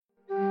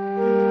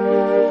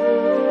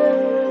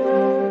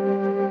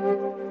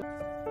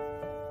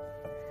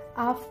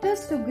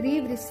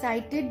Sugriv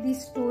recited the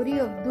story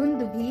of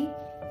Dundubhi,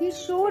 he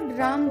showed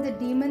Ram the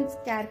demon's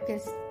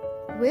carcass,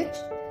 which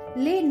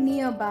lay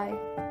nearby.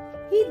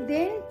 He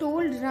then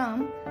told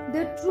Ram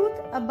the truth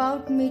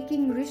about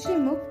making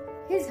Rishyamookha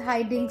his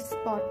hiding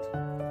spot.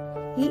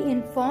 He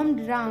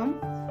informed Ram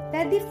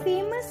that the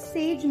famous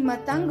sage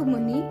Matang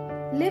muni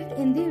lived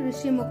in the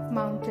Rishyamookha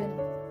mountain.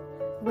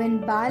 When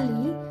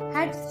Bali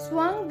had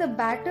swung the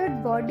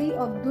battered body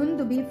of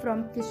Dundubhi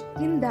from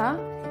Kishkinda,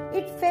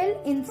 it fell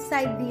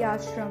inside the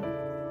ashram.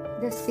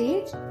 The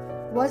sage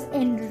was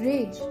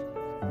enraged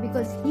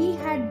because he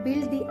had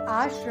built the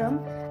ashram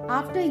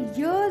after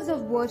years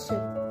of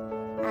worship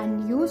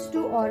and used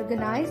to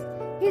organize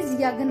his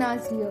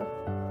yagnas here.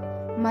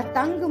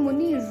 Matang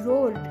Muni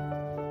roared,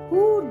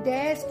 "Who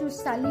dares to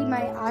sully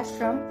my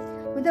ashram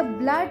with a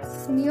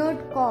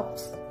blood-smeared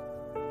corpse?"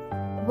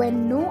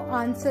 When no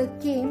answer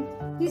came,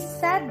 he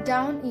sat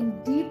down in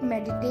deep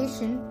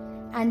meditation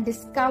and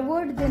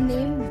discovered the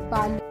name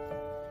Bali.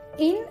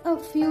 In a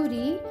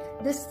fury,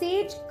 the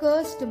sage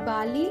cursed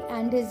Bali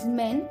and his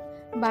men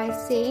by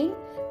saying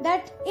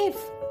that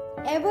if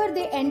ever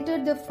they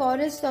entered the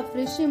forest of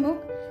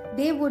Rishyamookha,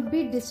 they would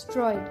be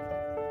destroyed.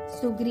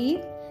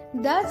 Sugriv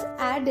thus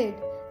added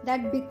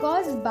that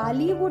because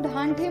Bali would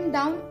hunt him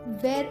down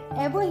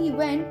wherever he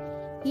went,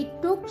 he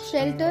took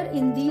shelter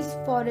in these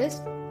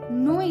forests,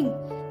 knowing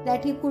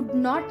that he could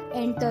not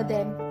enter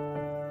them.